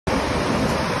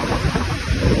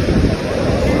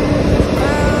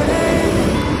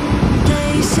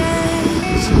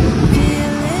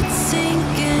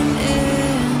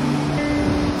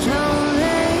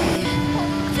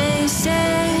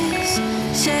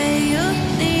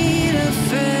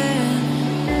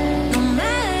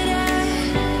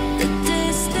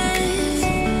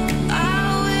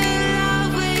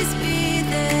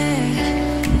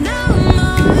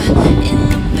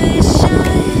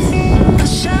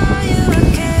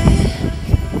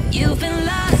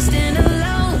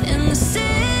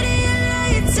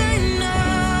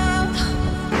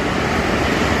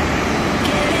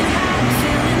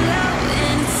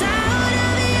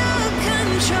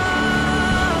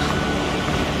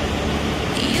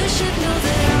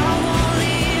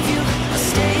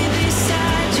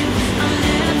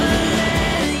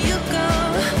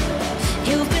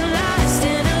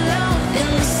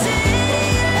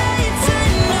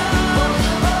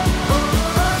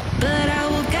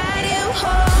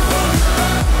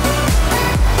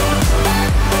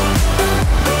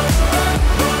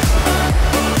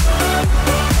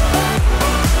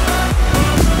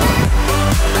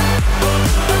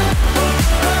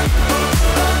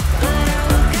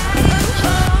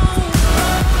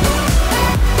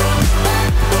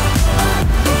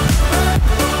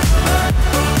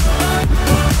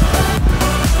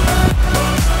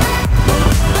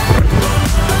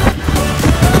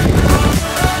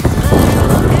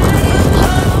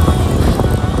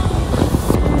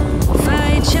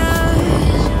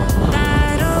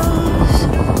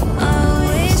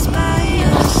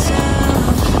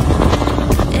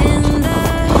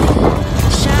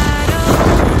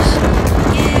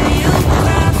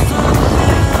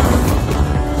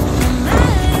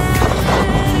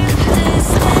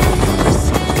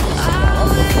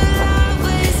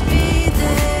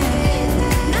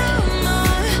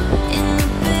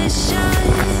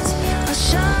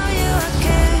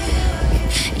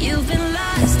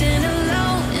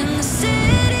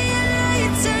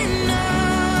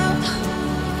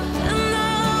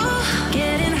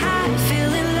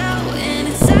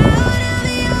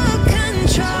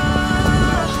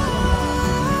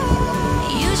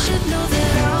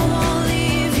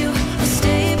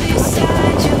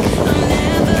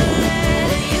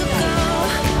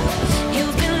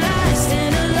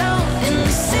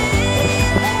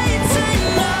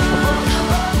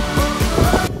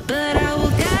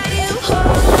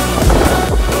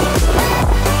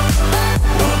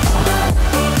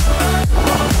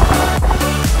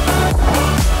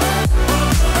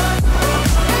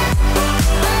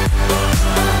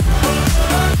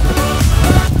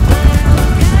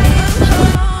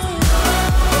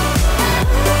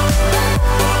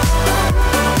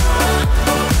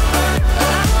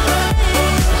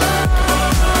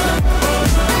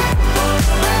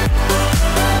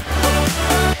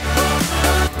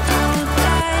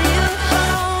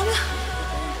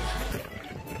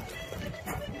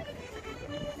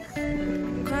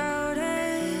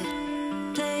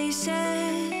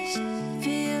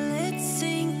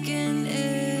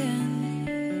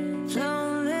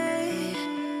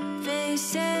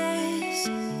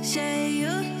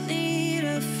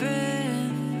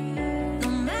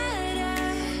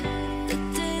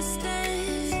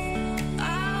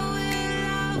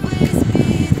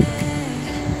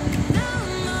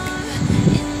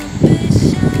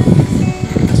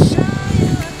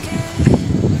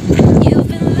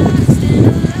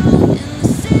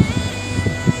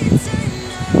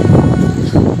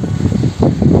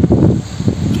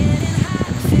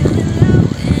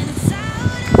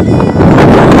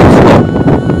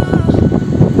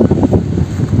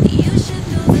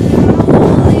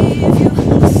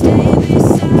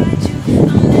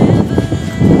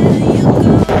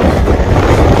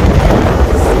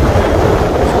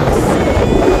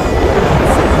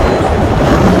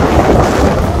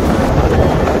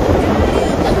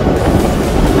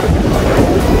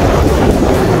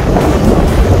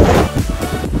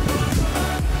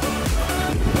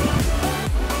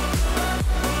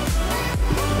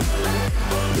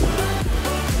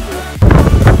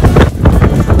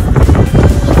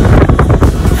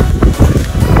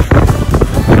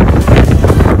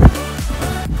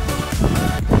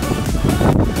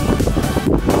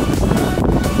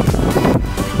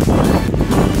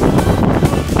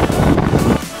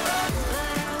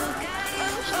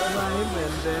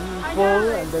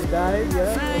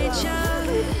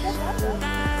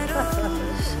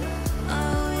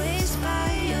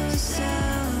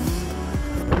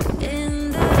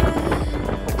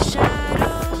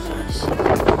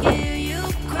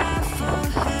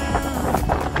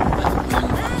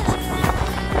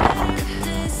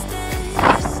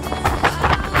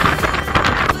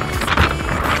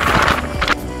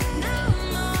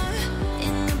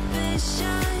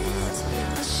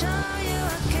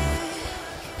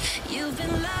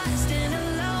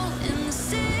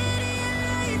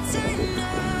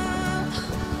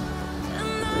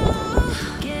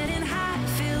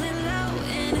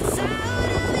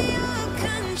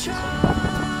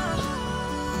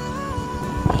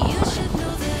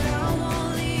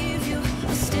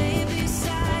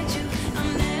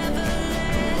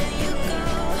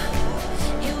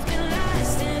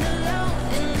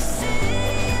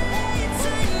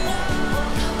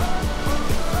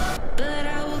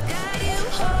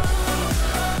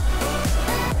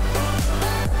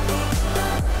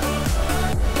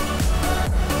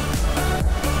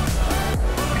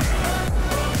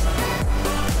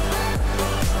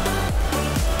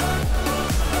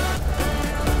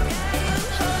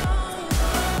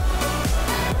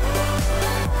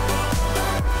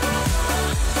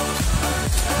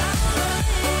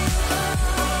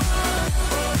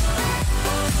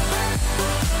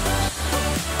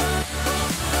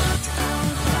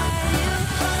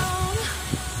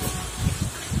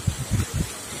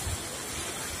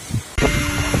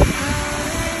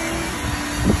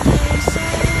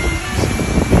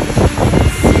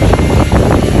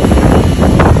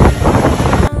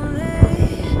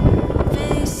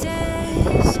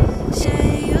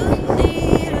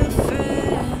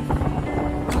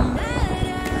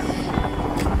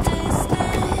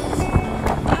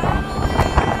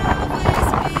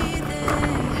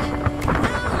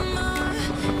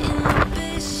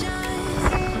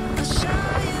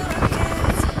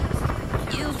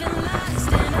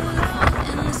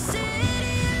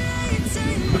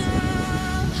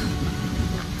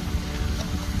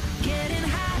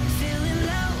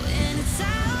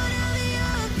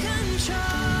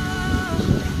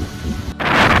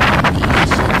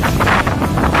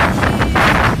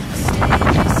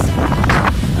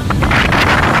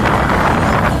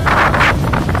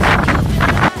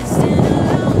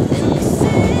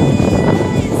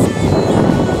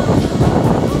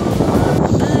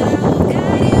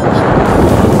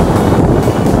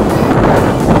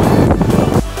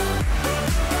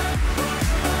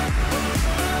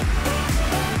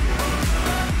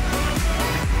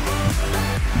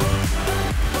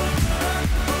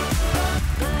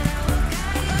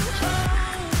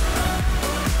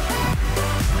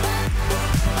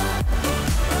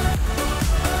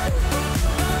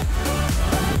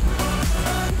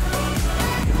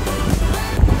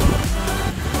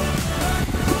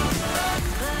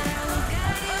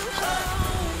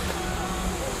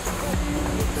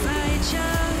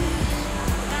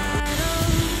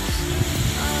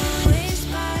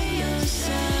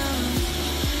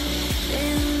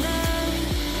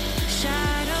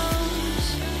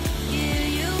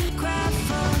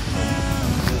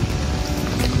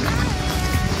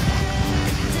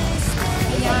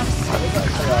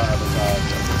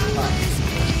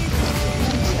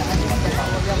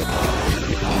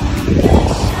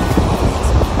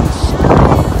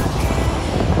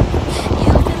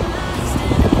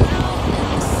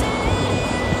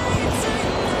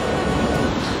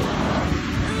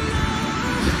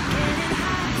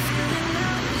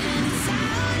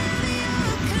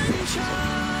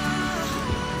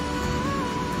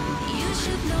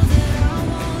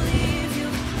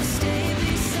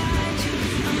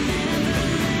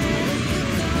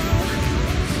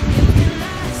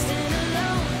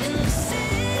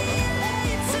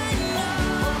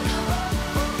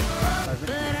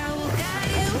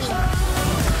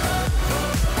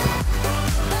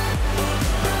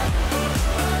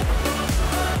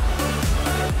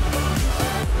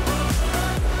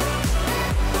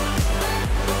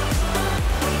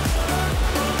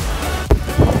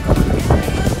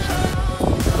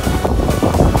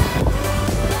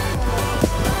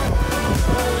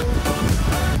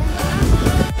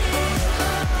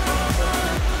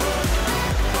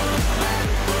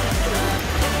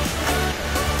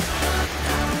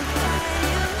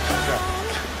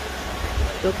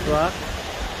Kilt Rock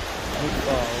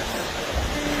Waterfalls.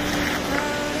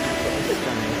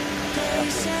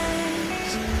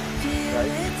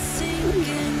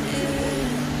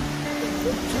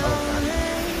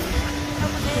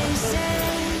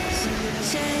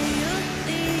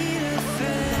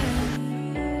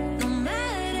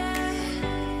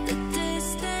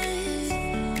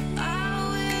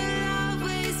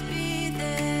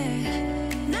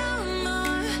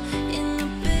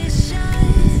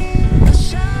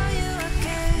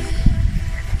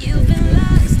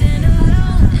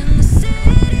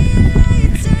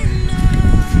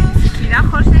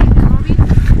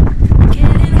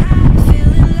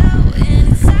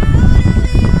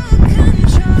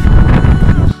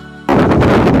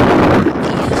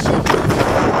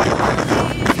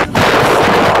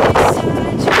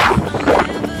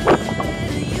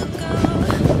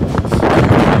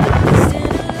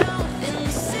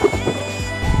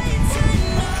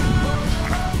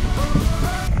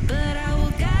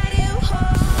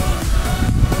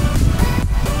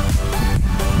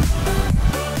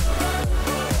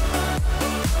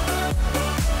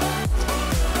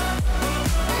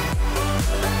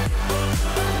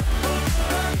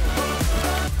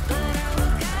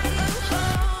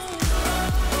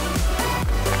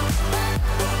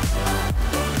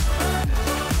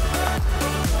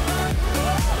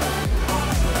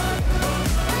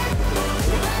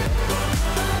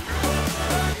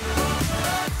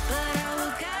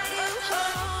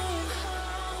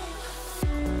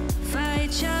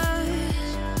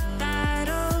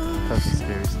 That's the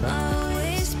scary stuff.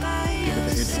 Give it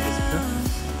the Elishader.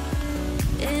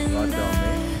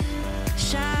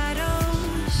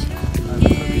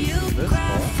 Right down there. And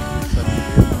this far, suddenly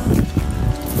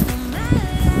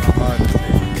hard to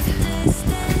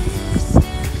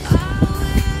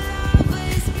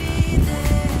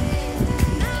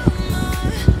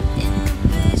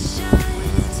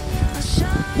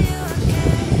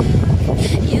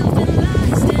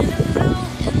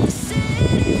see.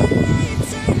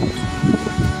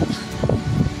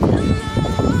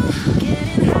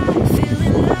 Getting high,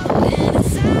 feeling low.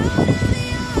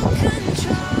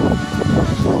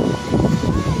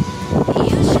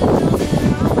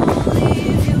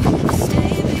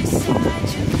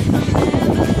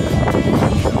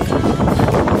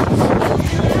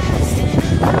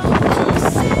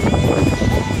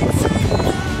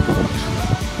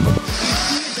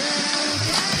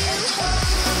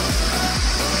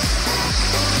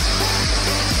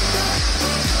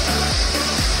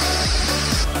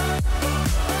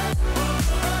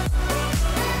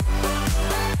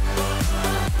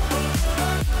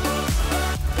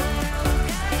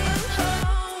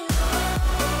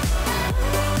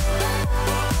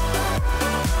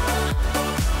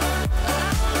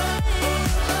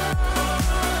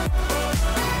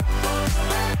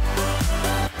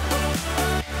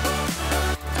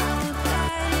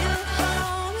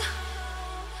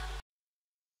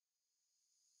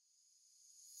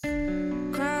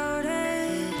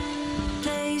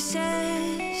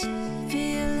 faces,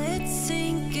 feel it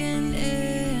sinking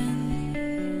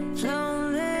in.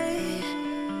 Lonely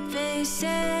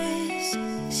faces,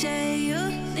 say you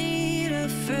need a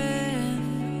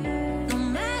friend. No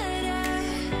matter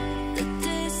the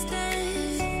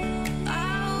distance, I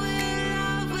will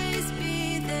always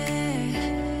be there.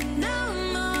 No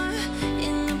more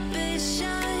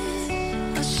inhibitions,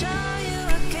 I'll show you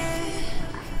I care.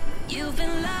 You've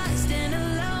been lost and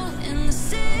alone in the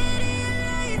city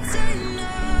lights turn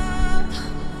up.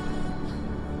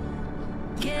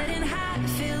 Getting hot,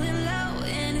 feeling low,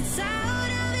 and it's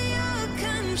out of your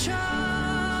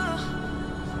control.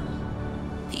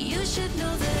 You should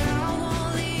know that I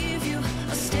won't leave you.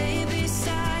 I'll stay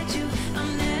beside you.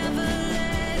 I'm never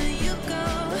letting you go.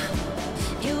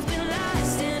 You've been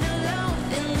lost and alone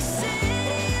in the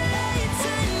city lights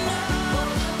turn up.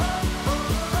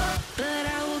 But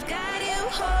I will guide you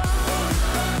home.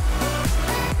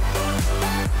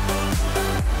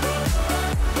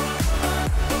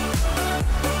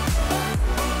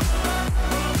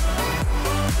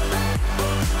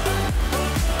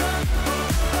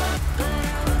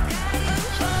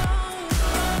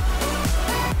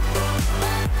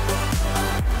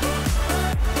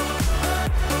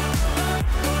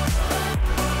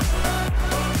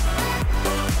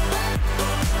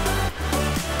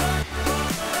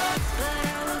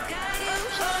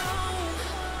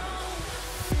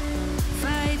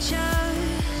 Fight your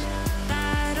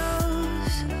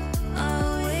battles,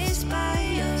 always by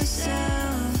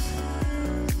yourself.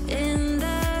 In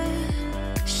the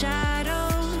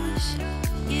shadows,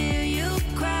 hear you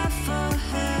cry for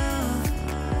help.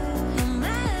 No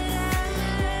matter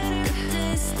the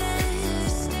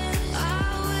distance, I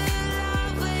will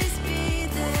always be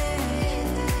there.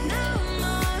 No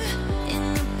more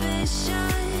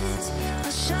inhibitions,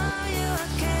 I'll show you I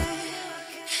care.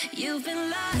 You've been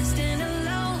lost and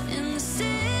alone in the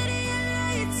city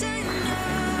lights turn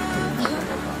up.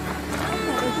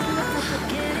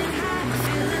 Getting hot,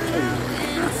 feeling low,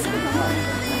 and it's out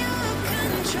of your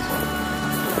control.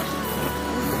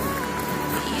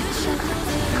 You should know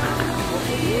that I won't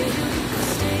leave you.